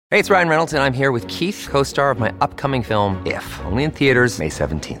Hey, it's Ryan Reynolds, and I'm here with Keith, co-star of my upcoming film, If, only in theaters May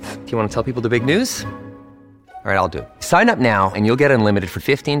 17th. Do you want to tell people the big news? All right, I'll do it. Sign up now and you'll get unlimited for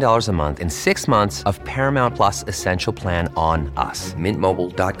 $15 a month and 6 months of Paramount Plus Essential Plan on us.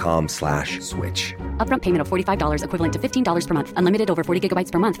 MintMobile.com/switch. Upfront payment of $45 equivalent to $15 per month. Unlimited over 40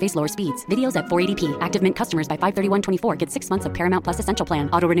 gigabytes per month. Face lower speeds. Videos at 480p. Active Mint customers by 531.24 get 6 months of Paramount Plus Essential Plan.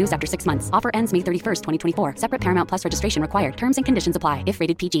 Auto renews after 6 months. Offer ends May 31st, 2024. Separate Paramount Plus registration required. Terms and conditions apply if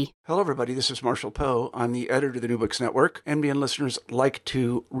rated PG. Hello, everybody. This is Marshall Poe. I'm the editor of the New Books Network. NBN listeners like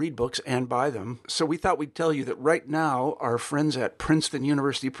to read books and buy them. So we thought we'd tell you that right now, our friends at Princeton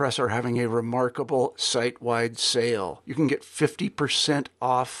University Press are having a remarkable site-wide sale. You can get 50%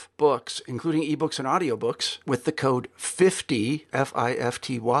 off books, including ebooks and audiobooks, with the code 50,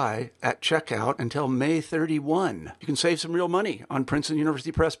 F-I-F-T-Y, at checkout until May 31. You can save some real money on Princeton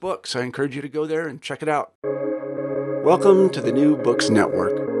University Press books. I encourage you to go there and check it out. Welcome to the New Books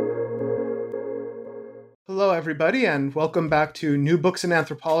Network. Hello, everybody, and welcome back to New Books in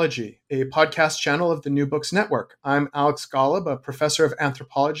Anthropology, a podcast channel of the New Books Network. I'm Alex Golub, a professor of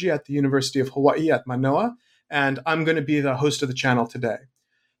anthropology at the University of Hawaii at Manoa, and I'm going to be the host of the channel today.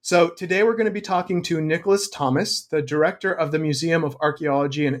 So today we're going to be talking to Nicholas Thomas, the director of the Museum of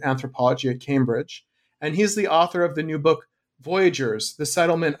Archaeology and Anthropology at Cambridge, and he's the author of the new book, Voyagers, The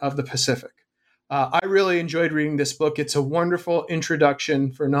Settlement of the Pacific. I really enjoyed reading this book. It's a wonderful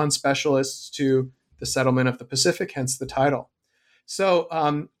introduction for non-specialists to the settlement of the Pacific, hence the title. So,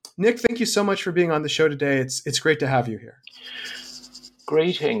 Nick, thank you so much for being on the show today. It's great to have you here.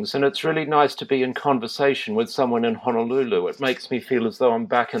 Greetings, and it's really nice to be in conversation with someone in Honolulu. It makes me feel as though I'm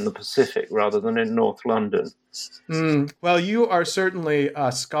back in the Pacific rather than in North London. Well, you are certainly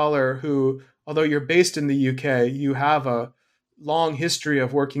a scholar who, although you're based in the UK, you have a long history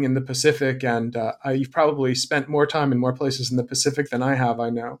of working in the Pacific, and you've probably spent more time in more places in the Pacific than I have, I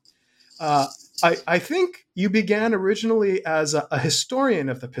know. I think you began originally as a historian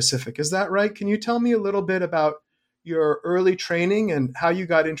of the Pacific. Is that right? Can you tell me a little bit about your early training and how you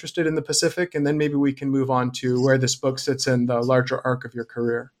got interested in the Pacific? And then maybe we can move on to where this book sits in the larger arc of your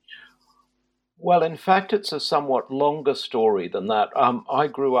career. Well, in fact, it's a somewhat longer story than that. I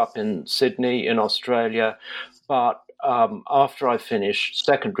grew up in Sydney in Australia, but after I finished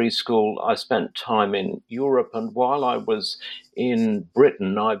secondary school, I spent time in Europe. And while I was in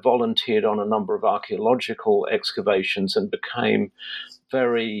Britain, I volunteered on a number of archaeological excavations and became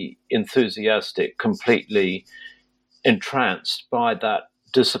very enthusiastic, completely entranced by that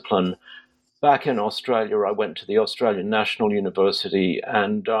discipline. Back in Australia, I went to the Australian National University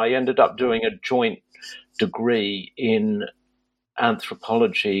and I ended up doing a joint degree in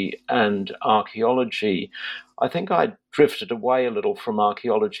anthropology and archaeology. I think I drifted away a little from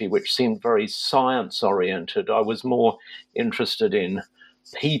archaeology, which seemed very science-oriented. I was more interested in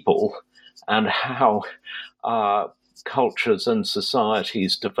people and how cultures and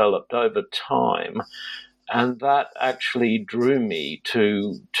societies developed over time. And that actually drew me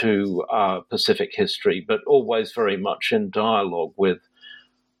to Pacific history, but always very much in dialogue with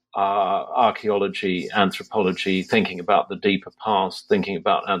archaeology, anthropology, thinking about the deeper past, thinking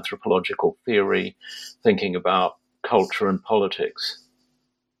about anthropological theory, thinking about culture and politics.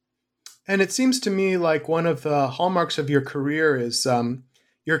 And it seems to me like one of the hallmarks of your career is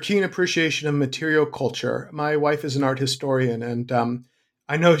your keen appreciation of material culture. My wife is an art historian, and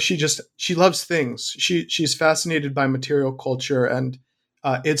I know she loves things. She's fascinated by material culture and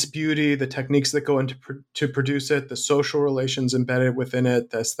its beauty, the techniques that go into to produce it, the social relations embedded within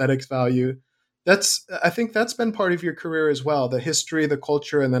it, the aesthetics value. I think that's been part of your career as well, the history, the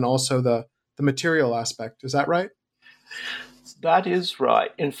culture, and then also the material aspect. Is that right? That is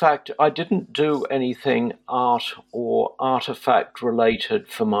right. In fact, I didn't do anything art or artifact related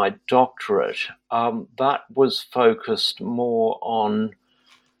for my doctorate. That was focused more on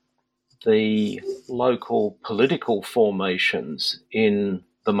the local political formations in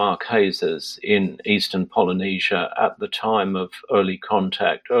the Marquesas in eastern Polynesia at the time of early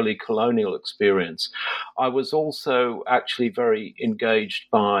contact, early colonial experience. I was also actually very engaged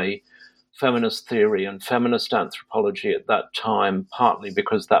by feminist theory and feminist anthropology at that time, partly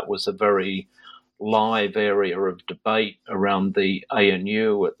because that was a very live area of debate around the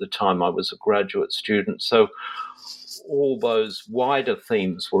ANU at the time I was a graduate student. So all those wider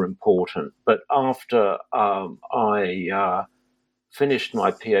themes were important. But after I finished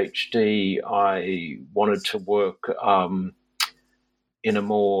my PhD, I wanted to work in a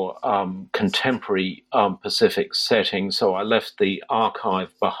more contemporary Pacific setting. So I left the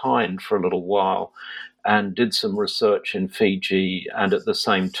archive behind for a little while and did some research in Fiji, and at the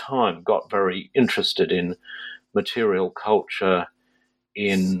same time got very interested in material culture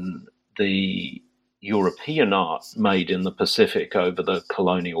in the European art made in the Pacific over the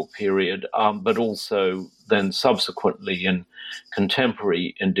colonial period, but also then subsequently in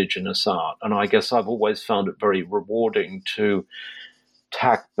contemporary indigenous art. And I guess I've always found it very rewarding to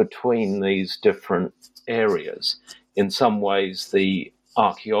tack between these different areas. In some ways, the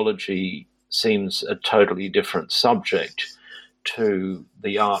archaeology seems a totally different subject to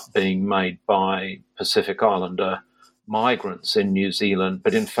the art being made by Pacific Islander migrants in New Zealand,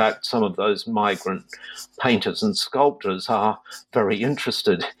 but in fact some of those migrant painters and sculptors are very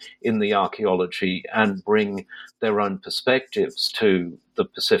interested in the archaeology and bring their own perspectives to the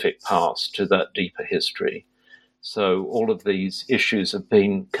Pacific past, to that deeper history. So all of these issues have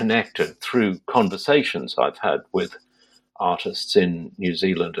been connected through conversations I've had with artists in New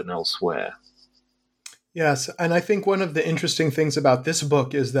Zealand and elsewhere. Yes, and I think one of the interesting things about this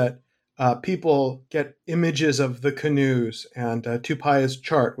book is that people get images of the canoes and Tupai's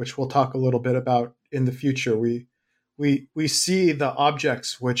chart, which we'll talk a little bit about in the future. We see the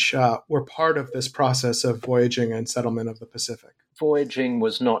objects which were part of this process of voyaging and settlement of the Pacific. Voyaging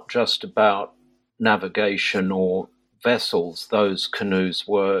was not just about navigation or vessels. Those canoes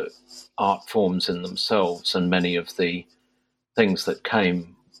were art forms in themselves, and many of the things that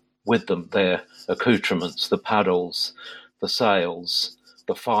came with them, their accoutrements, the paddles, the sails,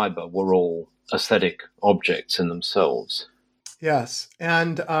 the fiber, were all aesthetic objects in themselves. Yes,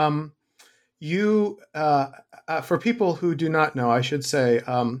 and you, for people who do not know, I should say,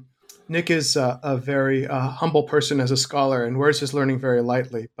 Nick is a very humble person as a scholar and wears his learning very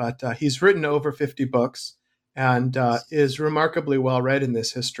lightly, but he's written over 50 books and is remarkably well read in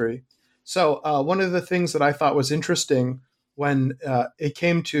this history. So one of the things that I thought was interesting when it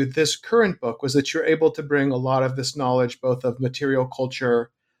came to this current book was that you're able to bring a lot of this knowledge, both of material culture,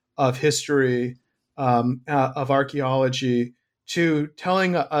 of history, of archaeology, to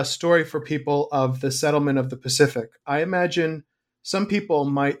telling a story for people of the settlement of the Pacific. I imagine some people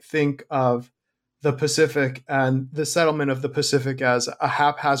might think of the Pacific and the settlement of the Pacific as a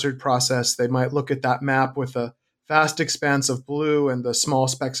haphazard process. They might look at that map with a vast expanse of blue and the small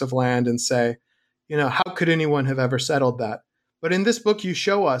specks of land and say, how could anyone have ever settled that? But in this book, you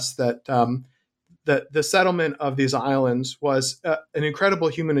show us that the settlement of these islands was an incredible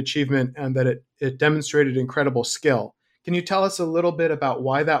human achievement and that it demonstrated incredible skill. Can you tell us a little bit about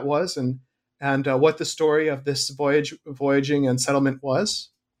why that was and what the story of this voyaging and settlement was?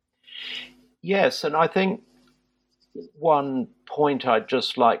 Yes, and I think one point I'd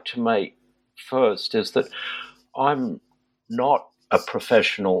just like to make first is that I'm not a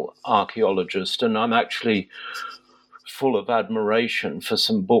professional archaeologist, and I'm actually full of admiration for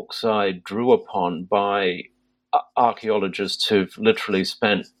some books I drew upon by archaeologists who've literally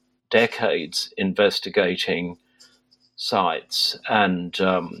spent decades investigating sites and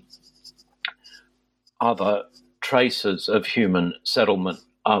other traces of human settlement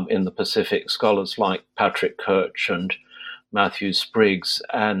in the Pacific, scholars like Patrick Kirch and Matthew Spriggs,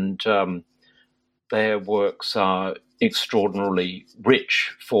 and their works are extraordinarily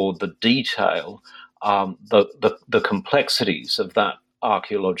rich for the detail, the complexities of that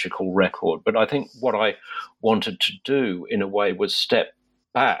archaeological record. But I think what I wanted to do, in a way, was step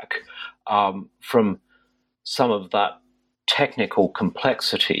back from some of that technical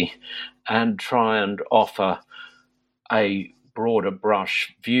complexity and try and offer a broader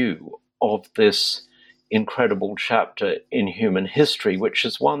brush view of this incredible chapter in human history, which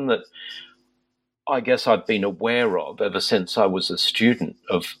is one that I guess I've been aware of ever since I was a student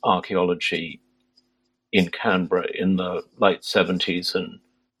of archaeology in Canberra in the late 70s and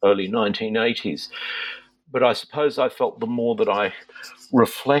early 1980s. But I suppose I felt the more that I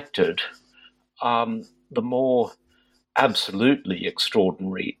reflected, the more absolutely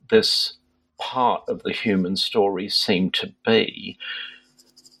extraordinary this part of the human story seemed to be,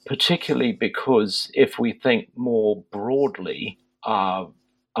 particularly because if we think more broadly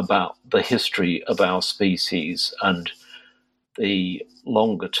about the history of our species and the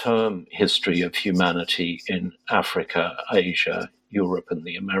longer-term history of humanity in Africa, Asia, Europe, and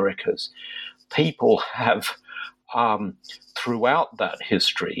the Americas, people have, throughout that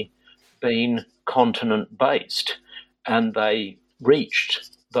history, been continent-based, and they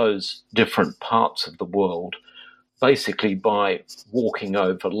reached those different parts of the world basically by walking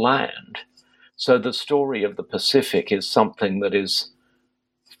over land. So the story of the Pacific is something that is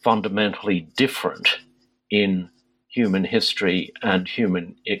fundamentally different in human history and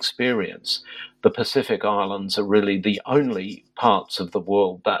human experience. The Pacific Islands are really the only parts of the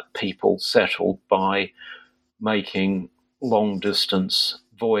world that people settled by making long-distance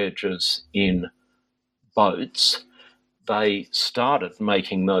voyages in boats. they started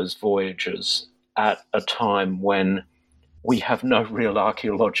making those voyages at a time when we have no real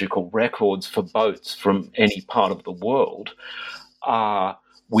archaeological records for boats from any part of the world.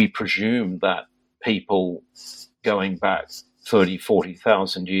 We presume that people going back 30,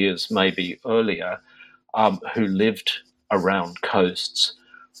 40,000 years, maybe earlier, who lived around coasts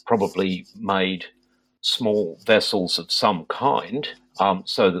probably made small vessels of some kind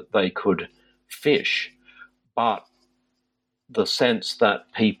so that they could fish. But the sense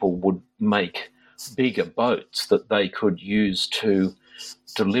that people would make bigger boats that they could use to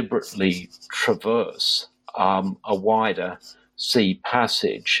deliberately traverse a wider sea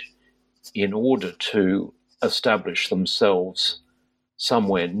passage in order to establish themselves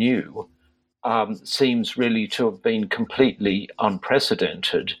somewhere new seems really to have been completely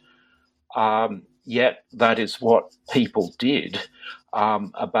unprecedented. Yet that is what people did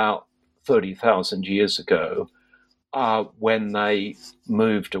about 30,000 years ago when they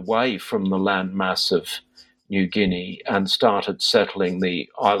moved away from the landmass of New Guinea and started settling the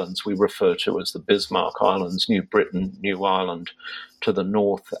islands we refer to as the Bismarck Islands, New Britain, New Ireland, to the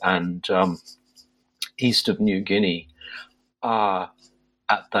north and east of New Guinea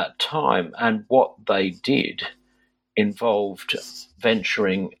at that time. And what they did involved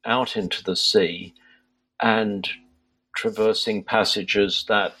venturing out into the sea and traversing passages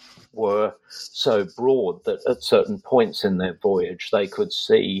that were so broad that at certain points in their voyage they could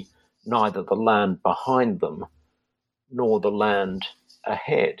see neither the land behind them nor the land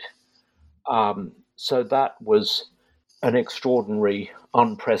ahead. So that was an extraordinary,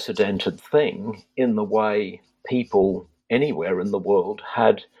 unprecedented thing in the way people anywhere in the world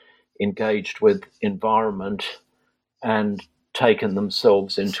had engaged with environment and taken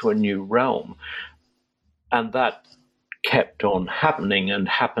themselves into a new realm. And that kept on happening and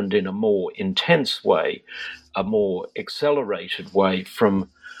happened in a more intense way, a more accelerated way from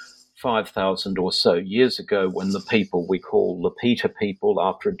 5,000 or so years ago when the people we call Lapita people,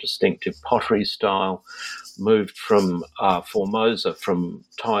 after a distinctive pottery style, moved from Formosa, from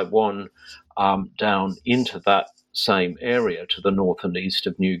Taiwan, down into that same area to the north and east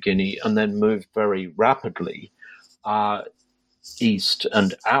of New Guinea, and then moved very rapidly east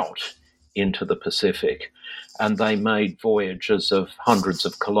and out into the Pacific. And they made voyages of hundreds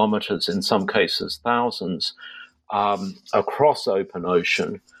of kilometers, in some cases thousands, across open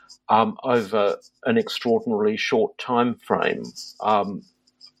ocean over an extraordinarily short time frame,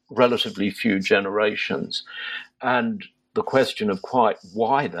 relatively few generations. And the question of quite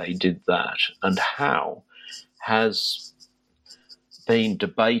why they did that and how has been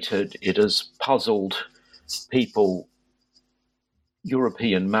debated. It has puzzled people,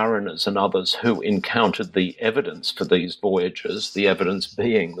 European mariners and others who encountered the evidence for these voyages, the evidence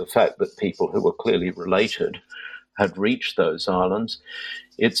being the fact that people who were clearly related had reached those islands.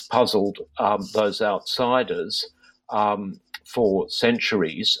 It's puzzled those outsiders for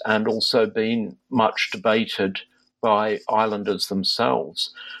centuries, and also been much debated by islanders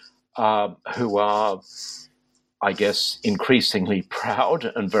themselves, who are, I guess, increasingly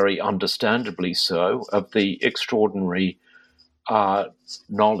proud, and very understandably so, of the extraordinary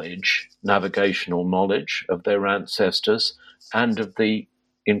knowledge, navigational knowledge of their ancestors, and of the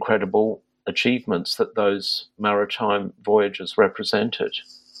incredible achievements that those maritime voyages represented.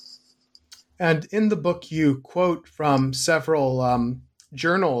 And in the book, you quote from several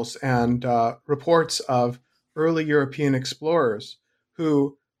journals and reports of early European explorers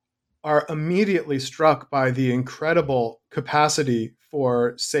who are immediately struck by the incredible capacity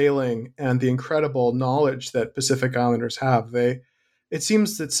for sailing and the incredible knowledge that Pacific Islanders have. It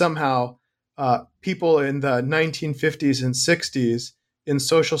seems that somehow people in the 1950s and 60s in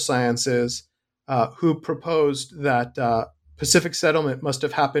social sciences who proposed that Pacific settlement must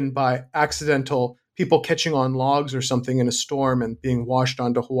have happened by accidental people catching on logs or something in a storm and being washed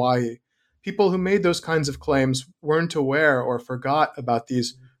onto Hawaii. People who made those kinds of claims weren't aware or forgot about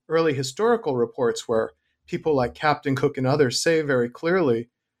these early historical reports where people like Captain Cook and others say very clearly,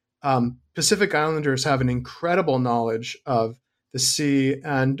 Pacific Islanders have an incredible knowledge of the sea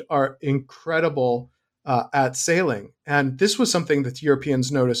and are incredible at sailing. And this was something that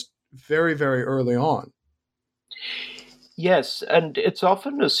Europeans noticed very, very early on. Yes, and it's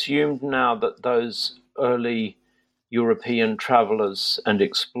often assumed now that those early European travelers and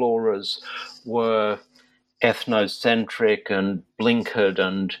explorers were ethnocentric and blinkered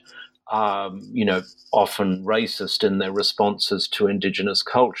and, often racist in their responses to indigenous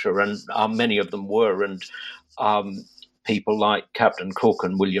culture. And many of them were. And people like Captain Cook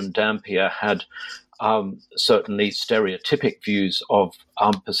and William Dampier had certainly stereotypic views of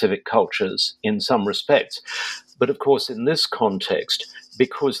Pacific cultures in some respects. But of course, in this context,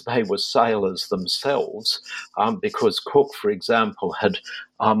 because they were sailors themselves, because Cook, for example, had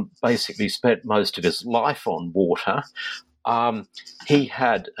basically spent most of his life on water, he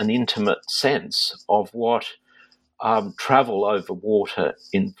had an intimate sense of what travel over water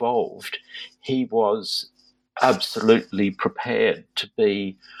involved. He was absolutely prepared to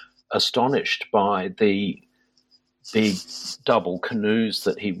be astonished by the big double canoes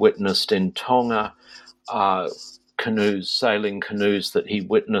that he witnessed in Tonga, sailing canoes that he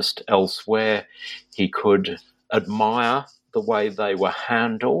witnessed elsewhere. He could admire the way they were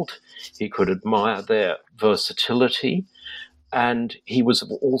handled. He could admire their versatility. And he was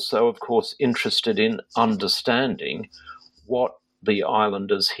also, of course, interested in understanding what the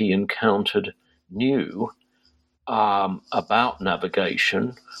islanders he encountered knew about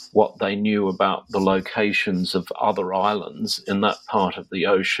navigation, what they knew about the locations of other islands in that part of the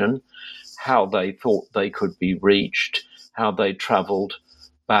ocean, how they thought they could be reached, how they travelled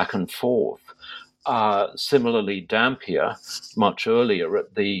back and forth. Similarly, Dampier, much earlier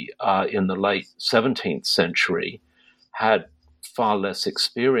in the late 17th century, had far less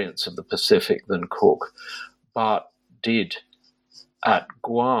experience of the Pacific than Cook, but did at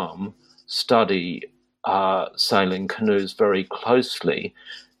Guam study sailing canoes very closely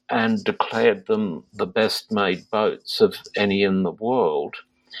and declared them the best made boats of any in the world.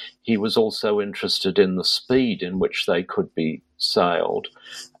 He was also interested in the speed in which they could be sailed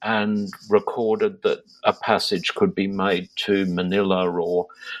and recorded that a passage could be made to Manila or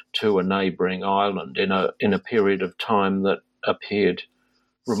to a neighbouring island in a period of time that appeared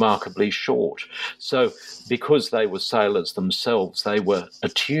remarkably short. So because they were sailors themselves, they were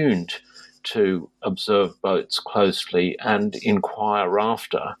attuned to observe boats closely and inquire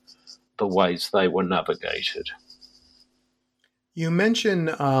after the ways they were navigated. You mention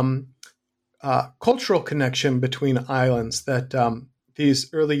cultural connection between islands that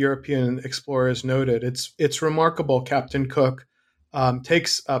these early European explorers noted. It's remarkable. Captain Cook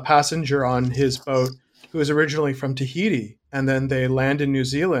takes a passenger on his boat who is originally from Tahiti, and then they land in New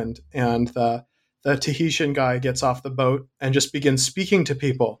Zealand, and the Tahitian guy gets off the boat and just begins speaking to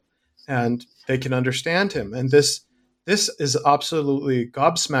people, and they can understand him. And this is absolutely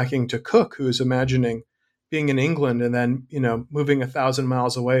gobsmacking to Cook, who is imagining being in England and then, moving 1,000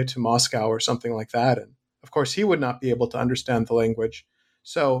 miles away to Moscow or something like that. And of course, he would not be able to understand the language.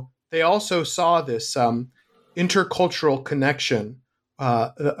 So they also saw this intercultural connection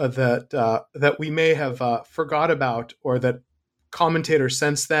that we may have forgot about, or that commentators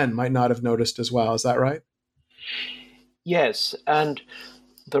since then might not have noticed as well. Is that right? Yes, and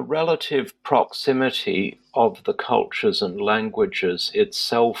the relative proximity of the cultures and languages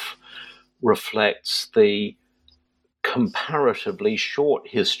itself reflects the comparatively short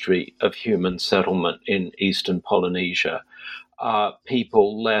history of human settlement in eastern Polynesia.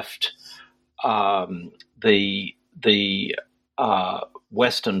 People left the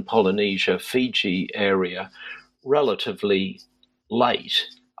Western Polynesia, Fiji area relatively late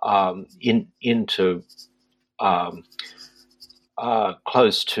into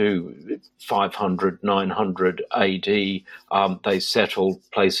close to 500, 900 AD. They settled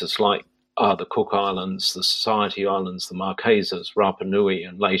places like the Cook Islands, the Society Islands, the Marquesas, Rapa Nui,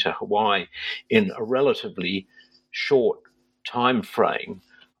 and later Hawaii in a relatively short time frame,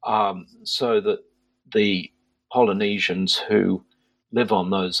 so that the Polynesians who live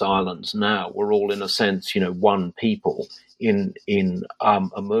on those islands now were all, in a sense, one people in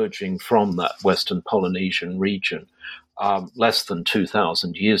emerging from that Western Polynesian region less than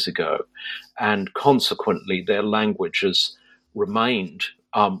 2,000 years ago, and consequently their languages remained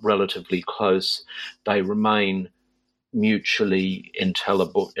relatively close. They remain mutually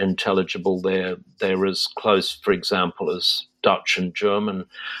intelligible. They're as close, for example, as Dutch and German,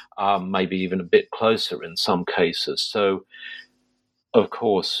 maybe even a bit closer in some cases. So, of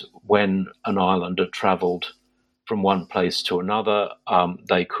course, when an islander travelled from one place to another,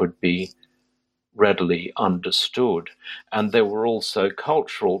 they could be readily understood. And there were also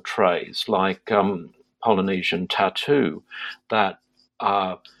cultural traits like Polynesian tattoo that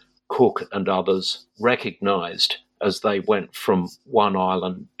Cook and others recognized as they went from one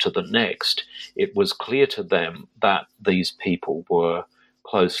island to the next. It was clear to them that these people were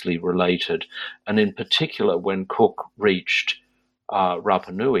closely related. And in particular, when Cook reached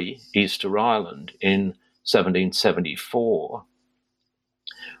Rapa Nui, Easter Island, in 1774,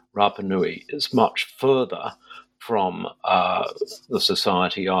 Rapa Nui is much further from the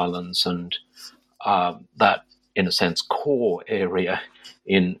Society Islands and that, in a sense, core area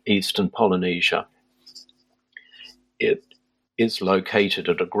in eastern Polynesia. It is located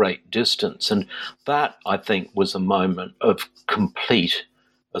at a great distance. And that, I think, was a moment of complete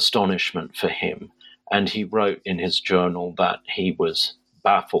astonishment for him. And he wrote in his journal that he was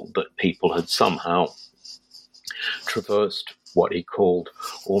baffled that people had somehow traversed what he called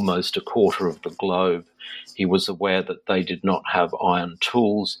almost a quarter of the globe. He was aware that they did not have iron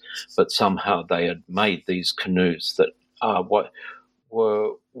tools, but somehow they had made these canoes that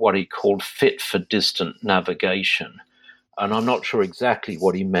were what he called fit for distant navigation. And I'm not sure exactly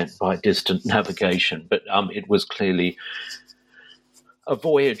what he meant by distant navigation, but it was clearly a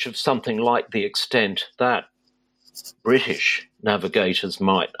voyage of something like the extent that British navigators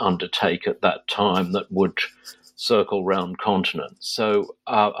might undertake at that time that would circle round continents. So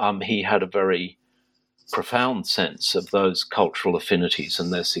he had a very profound sense of those cultural affinities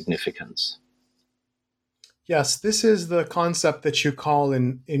and their significance. Yes, this is the concept that you call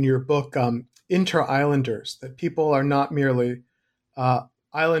in your book inter-islanders, that people are not merely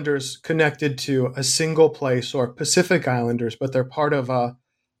islanders connected to a single place or Pacific Islanders, but they're part of a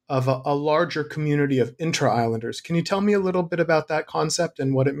larger community of inter-islanders. Can you tell me a little bit about that concept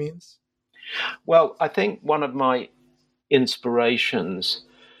and what it means? Well, I think one of my inspirations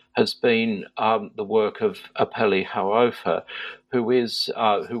has been the work of Apeli Hau'ofa, who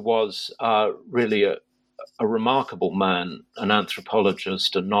was really a remarkable man, an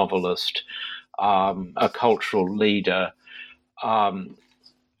anthropologist, a novelist, a cultural leader, an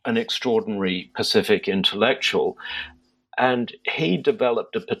extraordinary Pacific intellectual. And he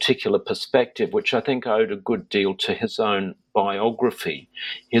developed a particular perspective, which I think owed a good deal to his own biography.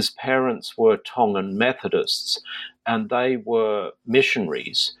 His parents were Tongan Methodists, and they were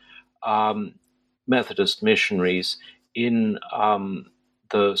missionaries, Methodist missionaries in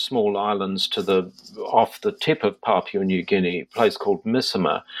the small islands off the tip of Papua New Guinea, a place called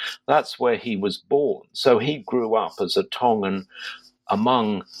Misima. That's where he was born. So he grew up as a Tongan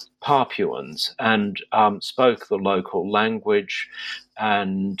among Papuans and spoke the local language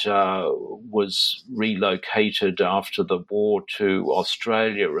and was relocated after the war to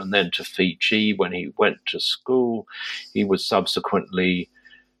Australia and then to Fiji when he went to school. He was subsequently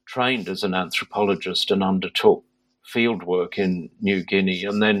trained as an anthropologist and undertook field work in New Guinea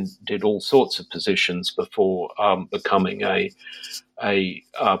and then did all sorts of positions before becoming a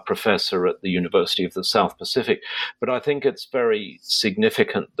professor at the University of the South Pacific. But I think it's very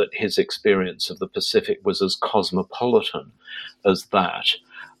significant that his experience of the Pacific was as cosmopolitan as that.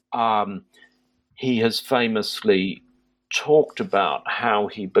 He has famously talked about how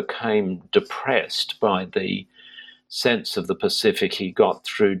he became depressed by the sense of the Pacific he got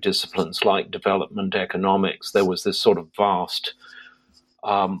through disciplines like development economics. There was this sort of vast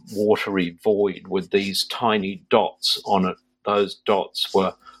watery void with these tiny dots on it. Those dots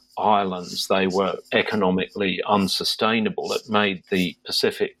were islands. They were economically unsustainable. It made the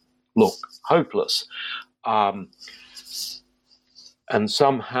Pacific look hopeless. And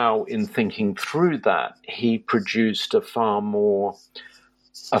somehow in thinking through that, he produced a far more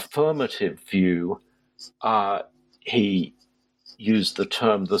affirmative view. He used the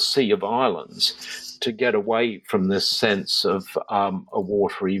term the Sea of Islands to get away from this sense of a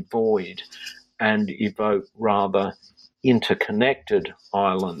watery void and evoke rather interconnected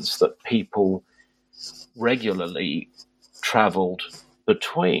islands that people regularly traveled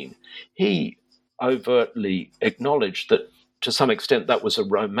between. He overtly acknowledged that to some extent that was a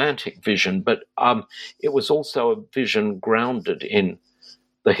romantic vision, but it was also a vision grounded in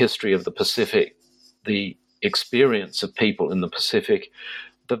the history of the Pacific, the experience of people in the Pacific,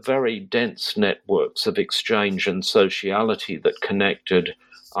 the very dense networks of exchange and sociality that connected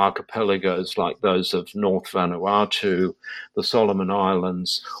archipelagos like those of North Vanuatu, the Solomon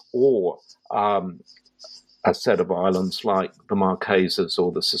Islands, or a set of islands like the Marquesas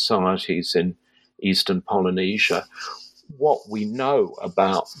or the Societies in eastern Polynesia. What we know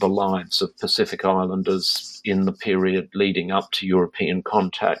about the lives of Pacific Islanders in the period leading up to European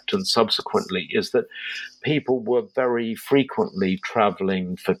contact and subsequently is that people were very frequently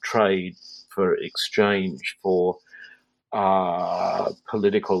traveling for trade, for exchange, for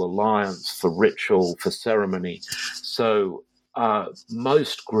political alliance, for ritual, for ceremony. So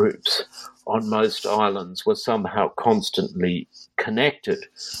most groups on most islands were somehow constantly connected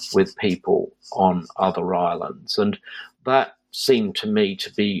with people on other islands. And that seemed to me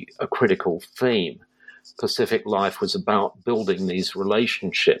to be a critical theme. Pacific life was about building these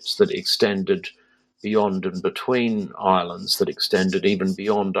relationships that extended beyond and between islands, that extended even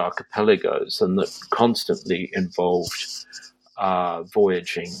beyond archipelagos, and that constantly involved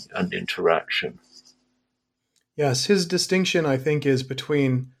voyaging and interaction. Yes, his distinction, I think, is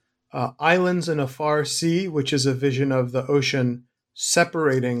between Islands in a Far Sea, which is a vision of the ocean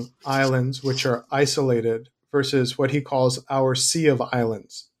separating islands which are isolated, versus what he calls our Sea of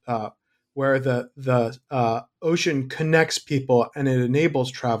Islands, where the ocean connects people and it enables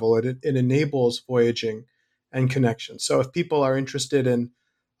travel, it enables voyaging and connection. So if people are interested in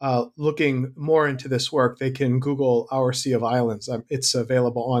looking more into this work, they can Google Our Sea of Islands. It's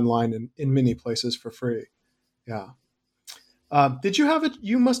available online in many places for free. Yeah. Did you have it?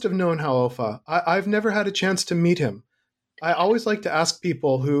 You must have known Hau'ofa. I've never had a chance to meet him. I always like to ask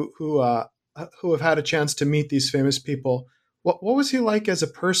people who have had a chance to meet these famous people, what was he like as a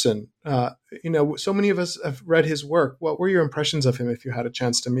person? So many of us have read his work. What were your impressions of him if you had a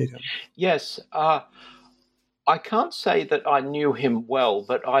chance to meet him? Yes. I can't say that I knew him well,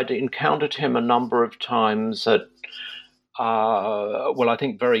 but I'd encountered him a number of times at, I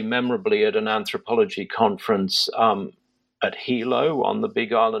think very memorably at an anthropology conference at Hilo on the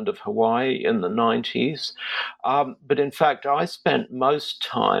big island of Hawaii in the 90s. But in fact, I spent most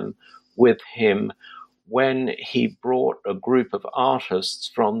time with him when he brought a group of artists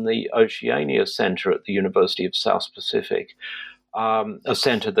from the Oceania Center at the University of South Pacific, a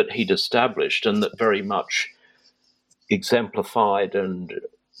center that he'd established and that very much exemplified and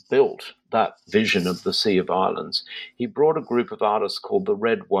built that vision of the Sea of Islands. He brought a group of artists called the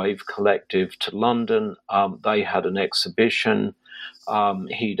Red Wave Collective to London. They had an exhibition.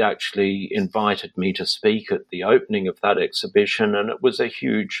 He'd actually invited me to speak at the opening of that exhibition, and it was a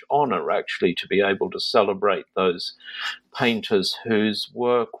huge honor, actually, to be able to celebrate those painters whose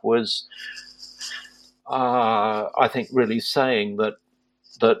work was, I think, really saying that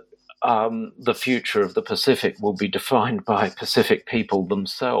the future of the Pacific will be defined by Pacific people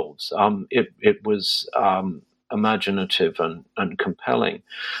themselves. It was imaginative and compelling.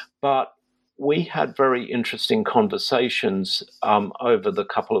 But we had very interesting conversations over the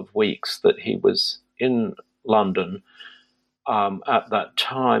couple of weeks that he was in London at that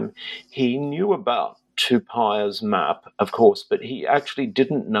time. He knew about Tupaia's map, of course, but he actually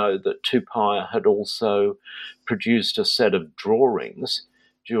didn't know that Tupaia had also produced a set of drawings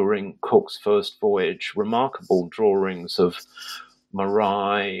during Cook's first voyage, remarkable drawings of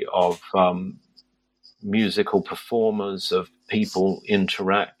marae, of musical performers, of people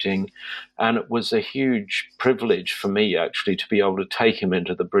interacting. And it was a huge privilege for me, actually, to be able to take him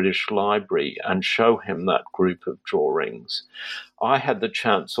into the British Library and show him that group of drawings. I had the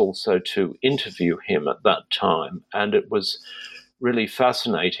chance also to interview him at that time, and it was really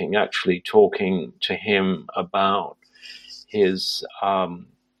fascinating, actually, talking to him about his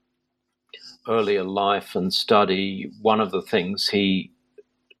earlier life and study. One of the things he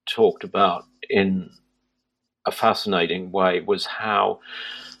talked about in a fascinating way was how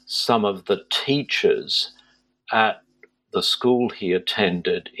some of the teachers at the school he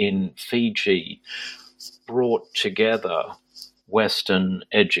attended in Fiji brought together Western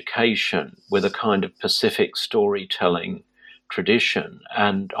education with a kind of Pacific storytelling tradition.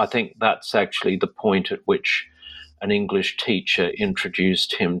 And I think that's actually the point at which an English teacher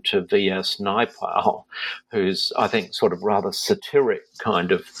introduced him to V.S. Naipaul, who's, I think, sort of rather satiric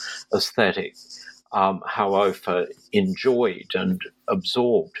kind of aesthetic. Hau'ofa enjoyed and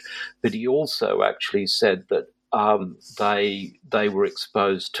absorbed, but he also actually said that they were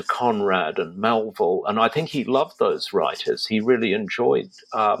exposed to Conrad and Melville, and I think he loved those writers. He really enjoyed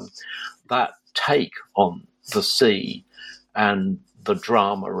that take on the sea and the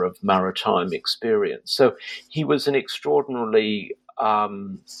drama of maritime experience. So he was an extraordinarily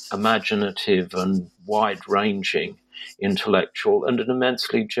imaginative and wide-ranging intellectual and an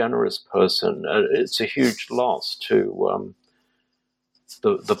immensely generous person. It's a huge loss to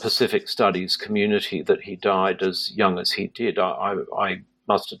the Pacific Studies community that he died as young as he did. I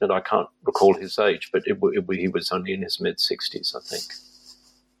must admit I can't recall his age, but he was only in his mid-60s, I think.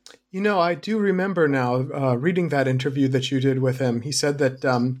 You know, I do remember now reading that interview that you did with him. He said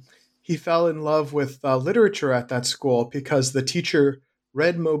that he fell in love with literature at that school because the teacher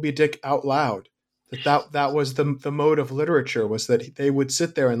read Moby Dick out loud. That was the mode of literature, was that they would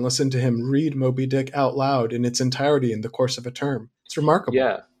sit there and listen to him read Moby Dick out loud in its entirety in the course of a term. It's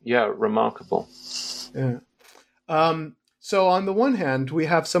remarkable. Yeah, remarkable. Yeah. So on the one hand, we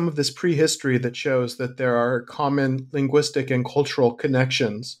have some of this prehistory that shows that there are common linguistic and cultural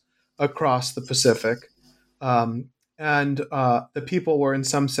connections across the Pacific. And the people were in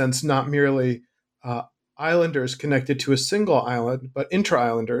some sense not merely islanders connected to a single island, but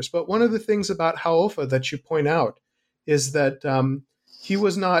inter-islanders. But one of the things about Hau'ofa that you point out is that he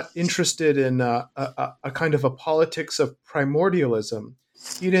was not interested in a kind of a politics of primordialism.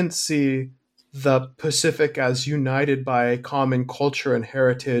 He didn't see the Pacific as united by a common culture and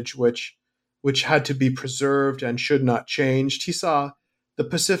heritage, which had to be preserved and should not change. He saw the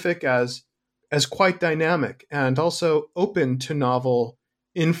Pacific as quite dynamic and also open to novel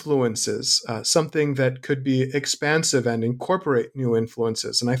influences, something that could be expansive and incorporate new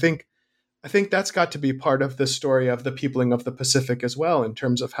influences. And I think that's got to be part of the story of the peopling of the Pacific as well, in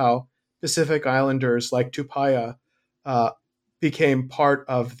terms of how Pacific Islanders like Tupaia became part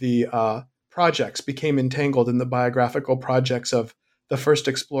of the projects, became entangled in the biographical projects of the first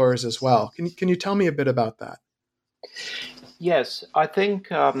explorers as well. Can you tell me a bit about that? Yes, I think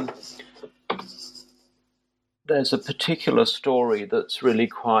there's a particular story that's really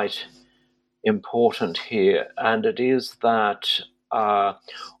quite important here, and it is that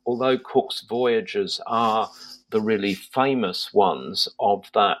although Cook's voyages are the really famous ones of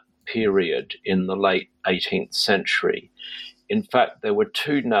that period in the late 18th century, in fact, there were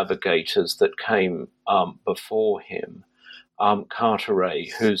two navigators that came before him.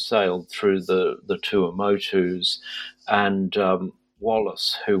 Carteret, who sailed through the Tuamotus, and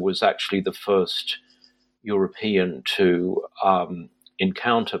Wallace, who was actually the first European to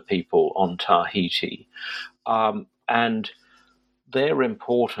encounter people on Tahiti. And they're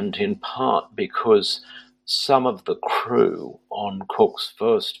important in part because some of the crew on Cook's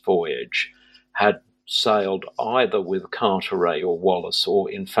first voyage had sailed either with Carteret or Wallace, or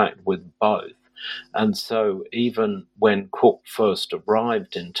in fact with both. And so even when Cook first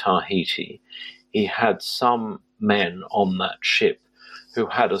arrived in Tahiti, he had some men on that ship who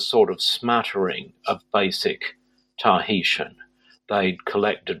had a sort of smattering of basic Tahitian. They'd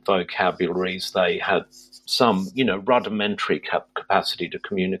collected vocabularies, they had some, rudimentary capacity to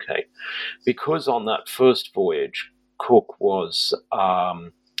communicate. Because on that first voyage, Cook was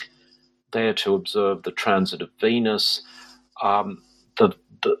there to observe the transit of Venus,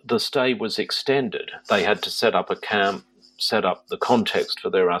 the stay was extended. They had to set up a camp, set up the context for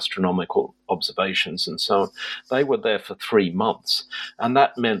their astronomical observations and so on. They were there for 3 months, and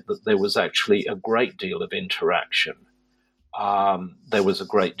that meant that there was actually a great deal of interaction. There was a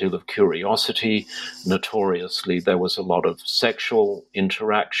great deal of curiosity. Notoriously, there was a lot of sexual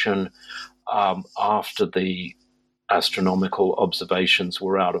interaction. After the astronomical observations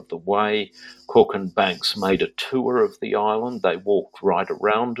were out of the way, Cook and Banks made a tour of the island. They walked right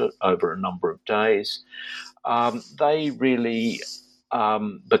around it over a number of days. They really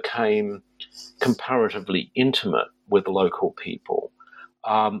became comparatively intimate with local people.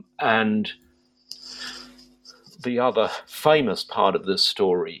 And the other famous part of this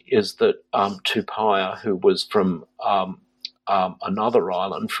story is that Tupaia, who was from another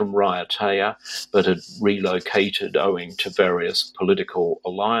island, from Raiatea, but had relocated owing to various political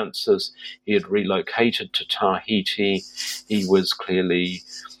alliances, he had relocated to Tahiti. He was clearly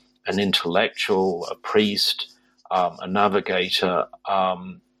an intellectual, a priest, a navigator, a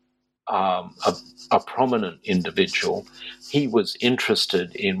prominent individual. He was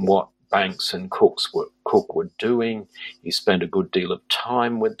interested in what Banks and Cook were doing. He spent a good deal of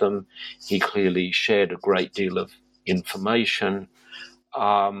time with them. He clearly shared a great deal of information.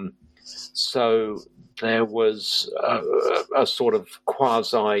 So there was a sort of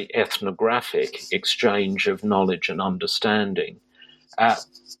quasi-ethnographic exchange of knowledge and understanding at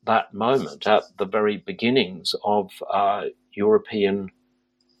that moment, at the very beginnings of European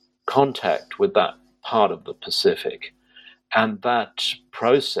contact with that part of the Pacific. And that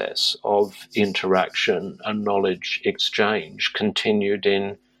process of interaction and knowledge exchange continued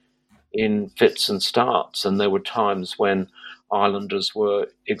in fits and starts. And there were times when islanders were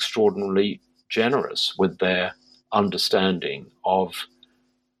extraordinarily generous with their understanding of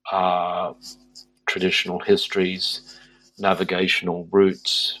traditional histories, navigational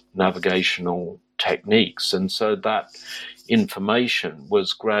routes, navigational techniques. And so that information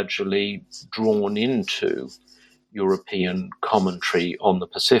was gradually drawn into European commentary on the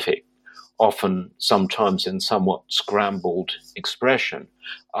Pacific, often sometimes in somewhat scrambled expression,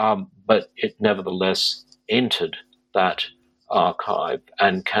 but it nevertheless entered that archive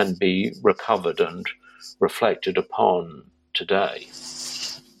and can be recovered and reflected upon today.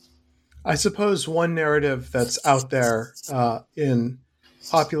 I suppose one narrative that's out there in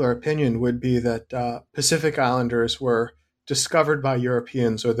popular opinion would be that Pacific Islanders were discovered by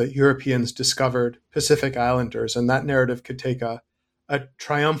Europeans, or that Europeans discovered Pacific Islanders. And that narrative could take a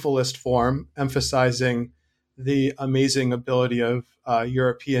triumphalist form, emphasizing the amazing ability of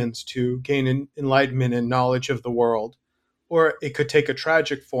Europeans to gain enlightenment and knowledge of the world. Or it could take a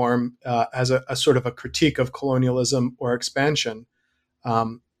tragic form as a sort of a critique of colonialism or expansion,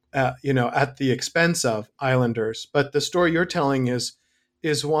 at the expense of islanders. But the story you're telling is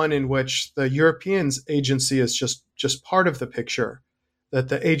is one in which the Europeans' agency is just part of the picture, that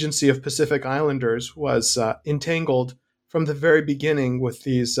the agency of Pacific Islanders was entangled from the very beginning with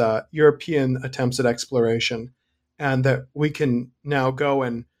these European attempts at exploration, and that we can now go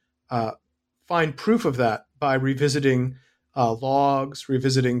and find proof of that by revisiting logs,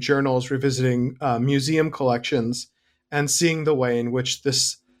 revisiting journals, revisiting museum collections, and seeing the way in which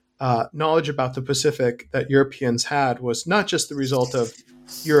this knowledge about the Pacific that Europeans had was not just the result of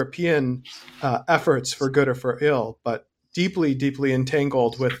European efforts for good or for ill, but deeply, deeply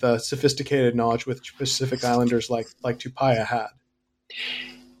entangled with the sophisticated knowledge which Pacific Islanders like Tupaia had.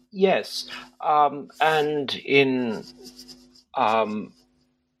 Yes, and in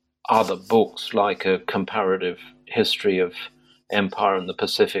other books, like A Comparative History of Empire in the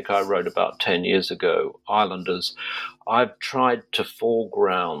Pacific I wrote about 10 years ago, Islanders, I've tried to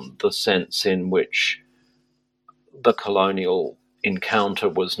foreground the sense in which the colonial encounter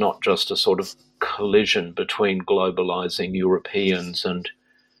was not just a sort of collision between globalizing Europeans and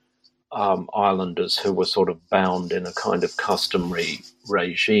islanders who were sort of bound in a kind of customary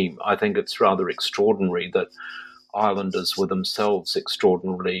regime. I think it's rather extraordinary that islanders were themselves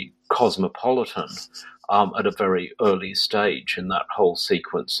extraordinarily cosmopolitan at a very early stage in that whole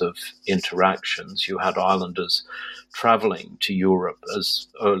sequence of interactions. You had islanders traveling to Europe as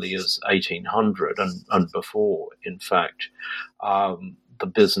early as 1800 and before, in fact. The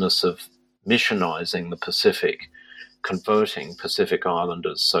business of missionizing the Pacific, converting Pacific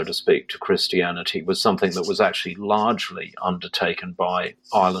Islanders, so to speak, to Christianity was something that was actually largely undertaken by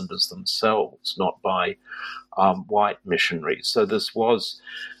islanders themselves, not by white missionaries. So this was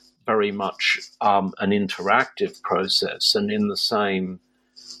very much an interactive process, and in the same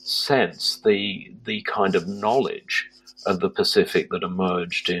sense, the kind of knowledge of the Pacific that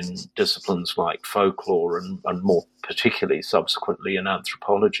emerged in disciplines like folklore and more particularly subsequently in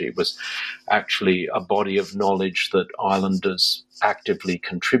anthropology was actually a body of knowledge that islanders actively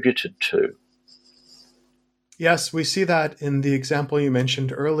contributed to. Yes, we see that in the example you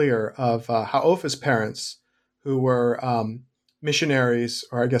mentioned earlier of Hau'ofa's parents, who were missionaries,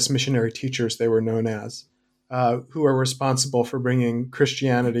 or I guess missionary teachers they were known as, who were responsible for bringing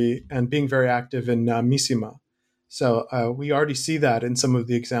Christianity and being very active in Misima. So we already see that in some of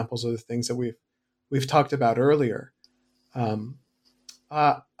the examples of the things that we've talked about earlier.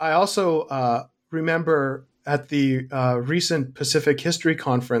 I also remember at the recent Pacific History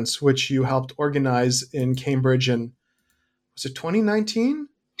Conference, which you helped organize in Cambridge in, was it 2019?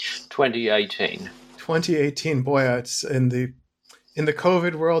 2018. 2018. Boy, it's in the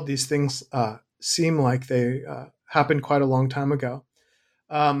COVID world, these things seem like they happened quite a long time ago.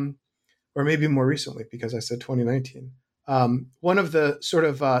 Or maybe more recently, because I said 2019. One of the sort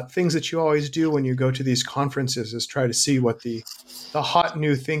of things that you always do when you go to these conferences is try to see what the hot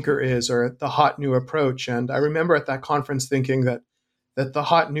new thinker is, or the hot new approach. And I remember at that conference thinking that the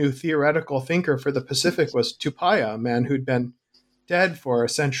hot new theoretical thinker for the Pacific was Tupaia, a man who'd been dead for a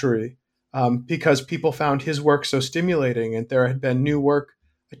century, because people found his work so stimulating, and there had been new work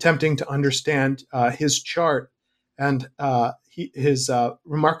attempting to understand his chart and his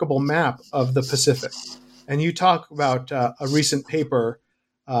remarkable map of the Pacific. And you talk about a recent paper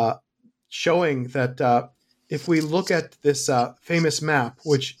showing that if we look at this famous map,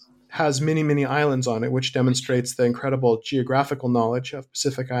 which has many, many islands on it, which demonstrates the incredible geographical knowledge of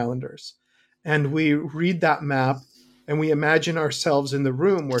Pacific Islanders, and we read that map and we imagine ourselves in the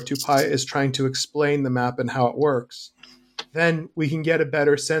room where Tupaia is trying to explain the map and how it works, then we can get a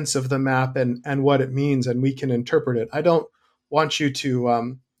better sense of the map and what it means, and we can interpret it. I don't want you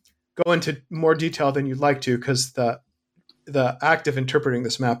to go into more detail than you'd like to, because the act of interpreting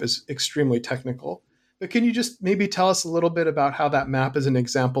this map is extremely technical. But can you just maybe tell us a little bit about how that map is an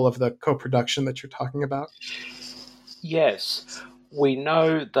example of the co-production that you're talking about? Yes. We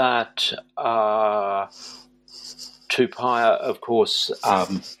know that Tupaia, of course,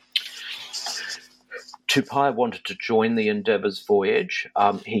 Tupaia wanted to join the Endeavour's voyage.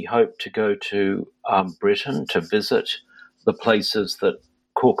 He hoped to go to Britain to visit the places that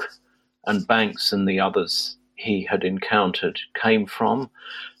Cook and Banks and the others he had encountered came from.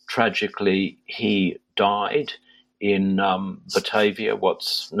 Tragically, he died in Batavia,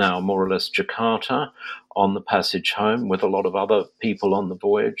 what's now more or less Jakarta, on the passage home with a lot of other people on the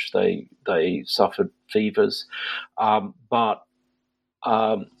voyage. They suffered fevers. But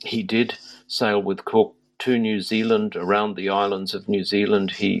he did sail with Cook to New Zealand, around the islands of New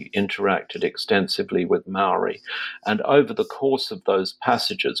Zealand. He interacted extensively with Maori. And over the course of those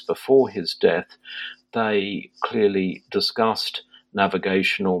passages before his death, they clearly discussed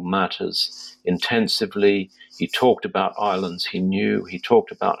navigational matters intensively. He talked about islands he knew. He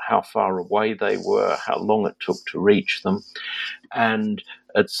talked about how far away they were, how long it took to reach them. And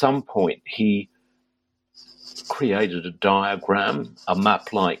at some point, he created a diagram, a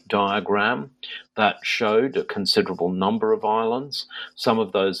map-like diagram, that showed a considerable number of islands. Some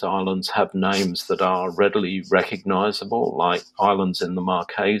of those islands have names that are readily recognizable, like islands in the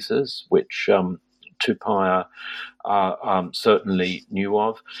Marquesas, which Tupaia certainly knew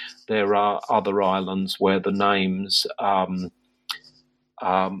of. There are other islands where the names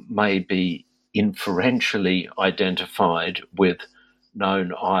may be inferentially identified with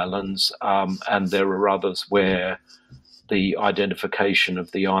known islands, and there are others where the identification of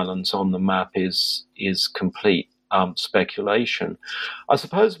the islands on the map is complete speculation. I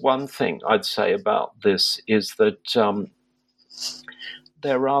suppose one thing I'd say about this is that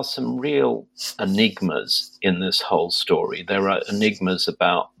there are some real enigmas in this whole story. There are enigmas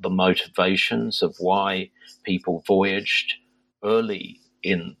about the motivations of why people voyaged early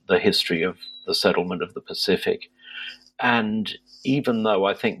in the history of the settlement of the Pacific. And even though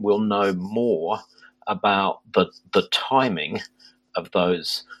I think we'll know more about the timing of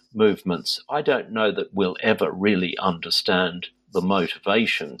those movements, I don't know that we'll ever really understand the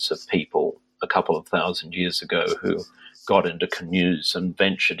motivations of people a couple of thousand years ago who got into canoes and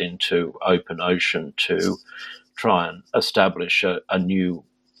ventured into open ocean to try and establish a new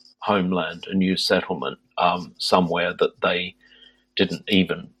homeland, a new settlement somewhere that they didn't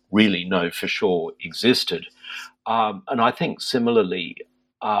even really know for sure existed. And I think similarly,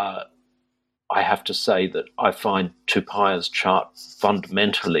 I have to say that I find Tupaia's chart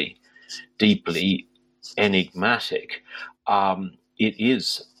fundamentally, deeply enigmatic. It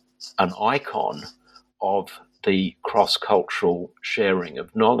is an icon of the cross-cultural sharing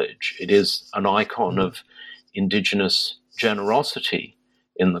of knowledge. It is an icon of indigenous generosity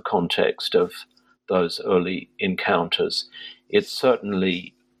in the context of those early encounters. It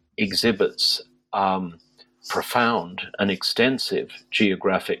certainly exhibits profound and extensive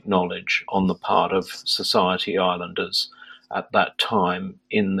geographic knowledge on the part of Society Islanders at that time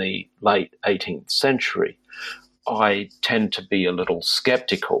in the late 18th century. I tend to be a little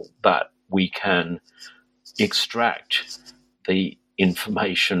skeptical that we can extract the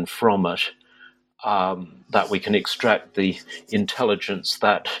information from it, that we can extract the intelligence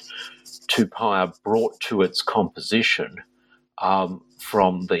that Tupaia brought to its composition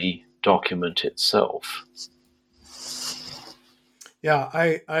from the document itself.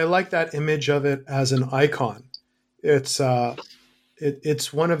 Yeah, I like that image of it as an icon. It's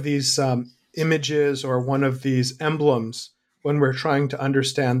one of these images or one of these emblems when we're trying to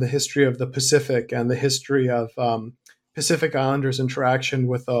understand the history of the Pacific and the history of Pacific Islanders' interaction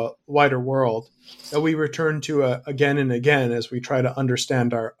with a wider world that we return to again and again as we try to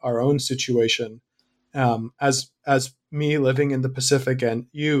understand our own situation. As me living in the Pacific and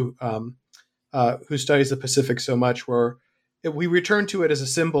you who studies the Pacific so much, we return to it as a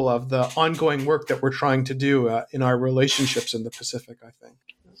symbol of the ongoing work that we're trying to do in our relationships in the Pacific, I think.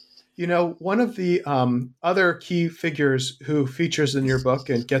 You know, one of the other key figures who features in your book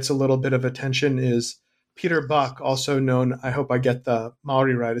and gets a little bit of attention is Peter Buck, also known, I hope I get the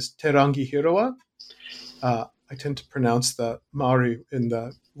Maori right, as Te Rangi Hiroa. I tend to pronounce the Maori in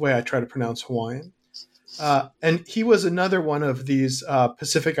the way I try to pronounce Hawaiian. And he was another one of these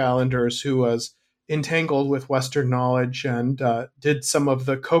Pacific Islanders who was entangled with Western knowledge and did some of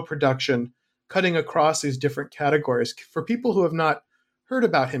the co-production, cutting across these different categories. For people who have not heard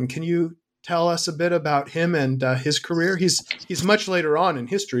about him, can you tell us a bit about him and his career? He's much later on in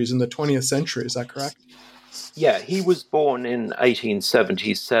history, he's in the 20th century, is that correct? Yeah, he was born in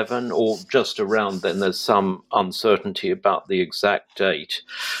 1877 or just around then. There's some uncertainty about the exact date.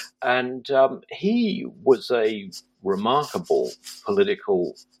 And he was a remarkable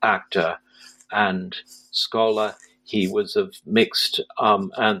political actor and scholar. He was of mixed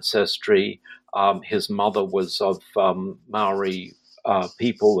ancestry. His mother was of Maori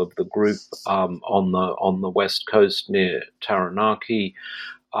people of the group on the west coast near Taranaki.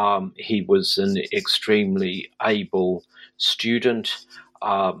 He was an extremin able student.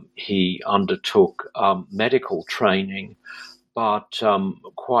 He undertook medical training, but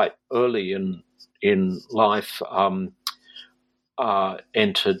quite early in life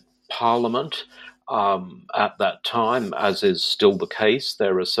entered Parliament. At that time, as is still the case,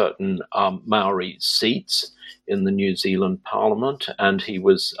 there are certain Maori seats in the New Zealand Parliament, and he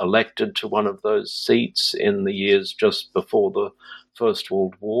was elected to one of those seats in the years just before the First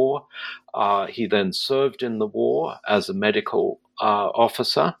World War. He then served in the war as a medical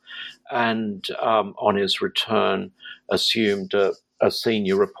officer, and on his return assumed a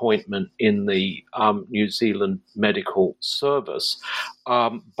senior appointment in the New Zealand Medical Service,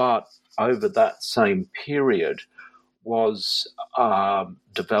 but over that same period was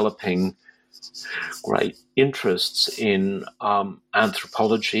developing great interests in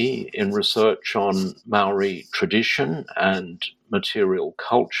anthropology, in research on Maori tradition and material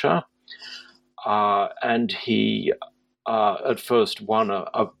culture. And he at first won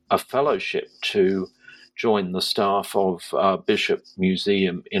a fellowship to join the staff of Bishop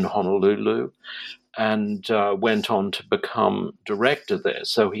Museum in Honolulu, and went on to become director there.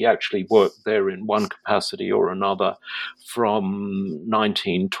 So he actually worked there in one capacity or another from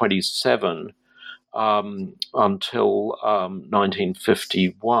 1927 until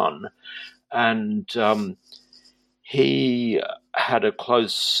 1951. And he had a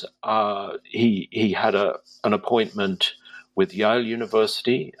close, he had an appointment with Yale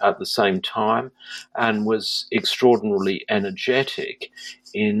University at the same time, and was extraordinarily energetic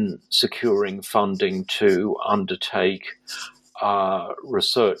in securing funding to undertake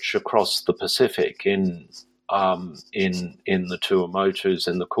research across the Pacific in the Tuamotus,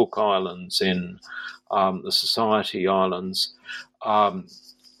 in the Cook Islands, in the Society Islands.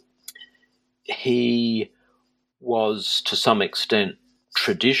 He was to some extent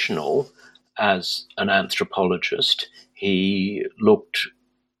traditional as an anthropologist. He looked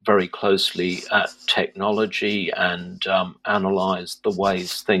very closely at technology and analysed the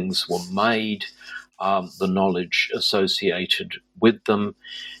ways things were made, the knowledge associated with them.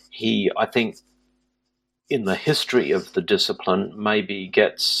 He, I think, in the history of the discipline, maybe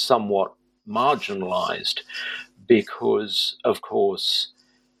gets somewhat marginalised because, of course,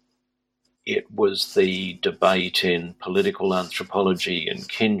 it was the debate in political anthropology and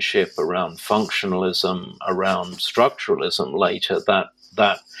kinship around functionalism, around structuralism later, that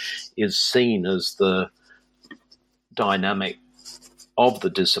is seen as the dynamic of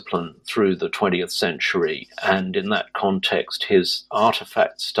the discipline through the 20th century. And in that context, his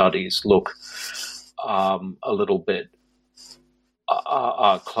artifact studies look a little bit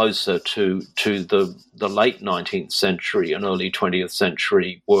closer to the late 19th century and early 20th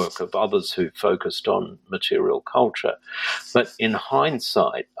century work of others who focused on material culture. But in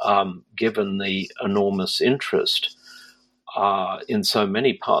hindsight, given the enormous interest in so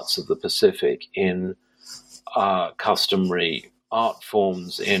many parts of the Pacific in customary art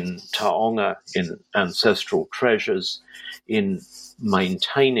forms, in taonga, in ancestral treasures, in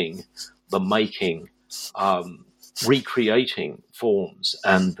maintaining the making, recreating forms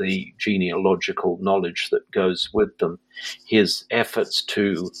and the genealogical knowledge that goes with them, his efforts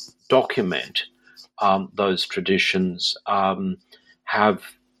to document those traditions have,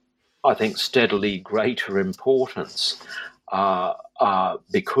 I think, steadily greater importance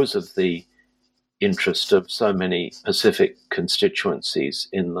because of the interest of so many Pacific constituencies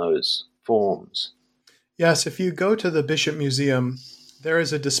in those forms. Yes, if you go to the Bishop Museum, there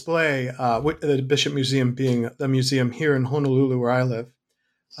is a display, the Bishop Museum being the museum here in Honolulu where I live.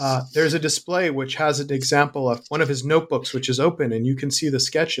 There's a display which has an example of one of his notebooks, which is open, and you can see the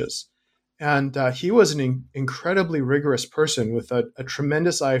sketches. And he was an incredibly rigorous person with a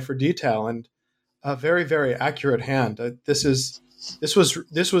tremendous eye for detail and a very, very accurate hand. This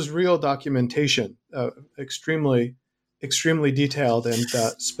was real documentation, extremely detailed and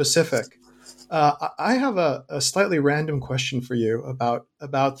specific. I have a slightly random question for you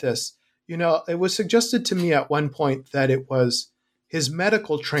about this. You know, it was suggested to me at one point that it was his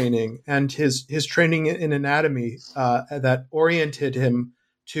medical training and his training in anatomy that oriented him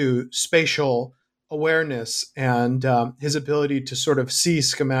to spatial awareness and his ability to sort of see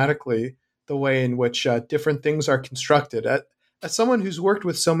schematically the way in which different things are constructed. As someone who's worked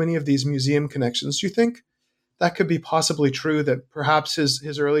with so many of these museum connections, do you think that could be possibly true, that perhaps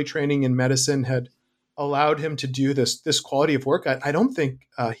his early training in medicine had allowed him to do this quality of work? I don't think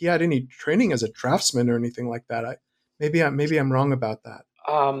he had any training as a draftsman or anything like that. Maybe I'm wrong about that.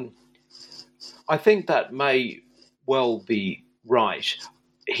 I think that may well be right.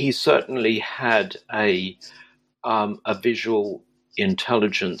 He certainly had a visual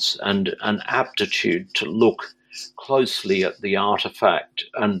intelligence and an aptitude to look closely at the artifact,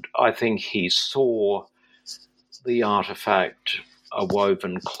 and I think he saw the artifact, a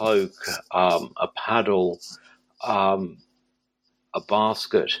woven cloak, a paddle, a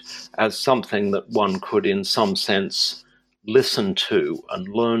basket, as something that one could, in some sense, listen to and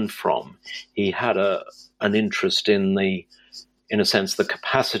learn from. He had an interest in a sense, the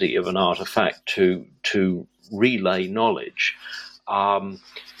capacity of an artifact to relay knowledge.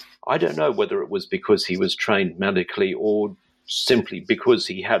 I don't know whether it was because he was trained medically or simply because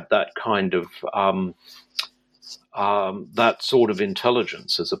he had that kind of that sort of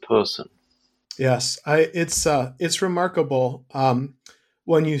intelligence as a person. Yes, it's remarkable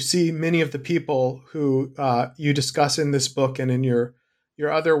when you see many of the people who you discuss in this book and in your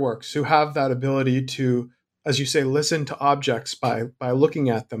other works who have that ability to, as you say, listen to objects by looking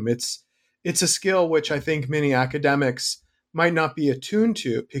at them. It's a skill which I think many academics might not be attuned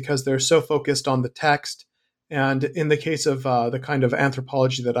to because they're so focused on the text. And in the case of the kind of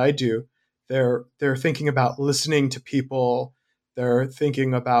anthropology that I do, they're thinking about listening to people. They're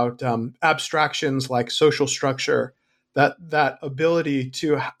thinking about abstractions like social structure. That ability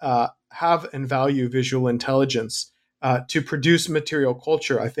to have and value visual intelligence to produce material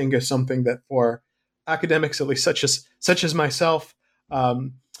culture, I think, is something that for academics, at least such as myself,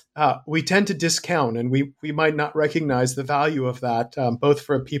 we tend to discount, and we might not recognize the value of that, both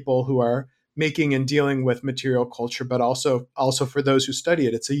for people who are making and dealing with material culture, but also for those who study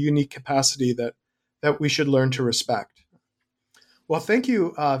it. It's a unique capacity that we should learn to respect. Well, thank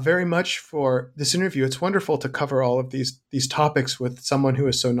you very much for this interview. It's wonderful to cover all of these topics with someone who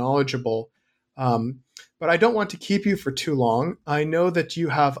is so knowledgeable. But I don't want to keep you for too long. I know that you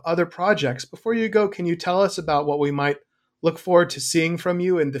have other projects. Before you go, can you tell us about what we might look forward to seeing from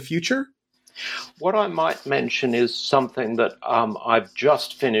you in the future? What I might mention is something that I've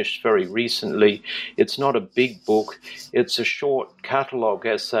just finished very recently. It's not a big book. It's a short catalogue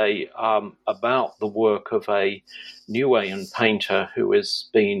essay about the work of a Niuean painter who has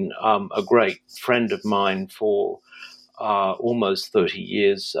been a great friend of mine for almost 30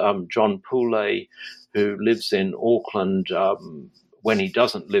 years, John Poulet, who lives in Auckland. When he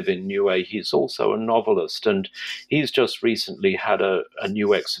doesn't live in Niue, he's also a novelist, and he's just recently had a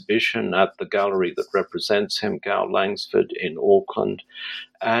new exhibition at the gallery that represents him, Gow Langsford, in Auckland,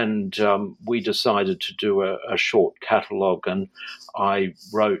 and we decided to do a short catalogue, and I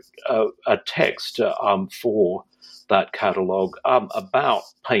wrote a text for that catalogue about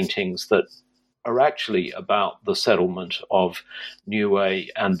paintings that are actually about the settlement of Niue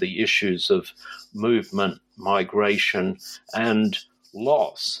and the issues of movement, migration, and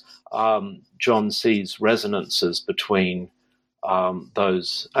loss. John sees resonances between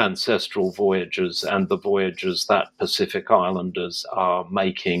those ancestral voyages and the voyages that Pacific Islanders are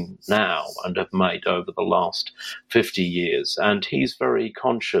making now and have made over the last 50 years. And he's very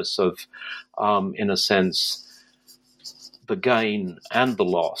conscious of, in a sense, the gain and the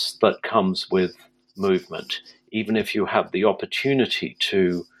loss that comes with movement. Even if you have the opportunity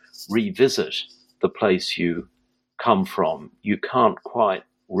to revisit the place you come from, you can't quite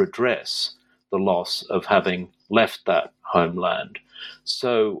redress the loss of having left that homeland.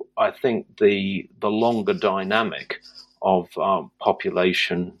 So I think the longer dynamic of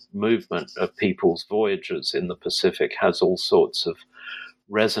population movement of people's voyages in the Pacific has all sorts of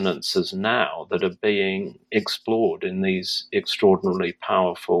resonances now that are being explored in these extraordinarily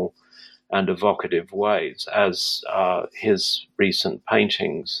powerful and evocative ways, as his recent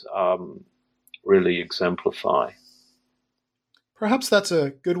paintings really exemplify. Perhaps that's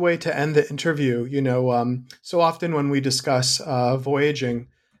a good way to end the interview. So often when we discuss voyaging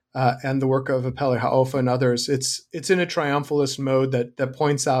and the work of Apele Hau'ofa and others, it's in a triumphalist mode that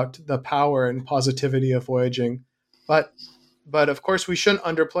points out the power and positivity of voyaging. But of course, we shouldn't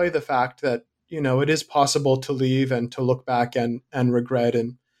underplay the fact that, it is possible to leave and to look back and regret.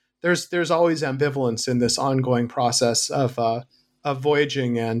 And there's always ambivalence in this ongoing process of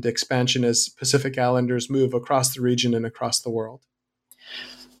voyaging and expansion as Pacific Islanders move across the region and across the world.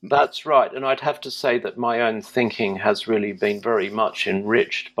 That's right. And I'd have to say that my own thinking has really been very much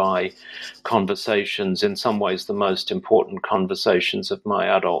enriched by conversations, in some ways the most important conversations of my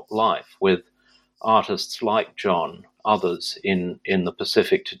adult life, with artists like John, others in the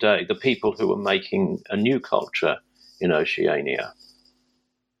Pacific today, the people who are making a new culture in Oceania.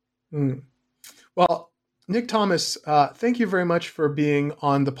 Well, Nick Thomas, thank you very much for being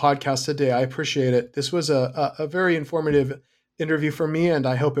on the podcast today. I appreciate it. This was a very informative interview for me, and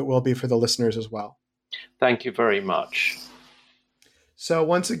I hope it will be for the listeners as well. Thank you very much. So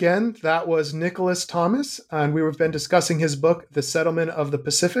once again, that was Nicholas Thomas, and we've been discussing his book, The Settlement of the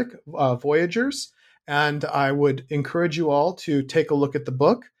Pacific, Voyagers. And I would encourage you all to take a look at the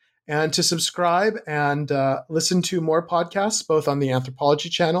book and to subscribe and listen to more podcasts, both on the Anthropology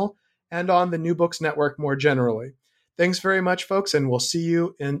channel and on the New Books Network more generally. Thanks very much, folks, and we'll see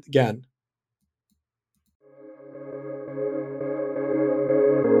you again.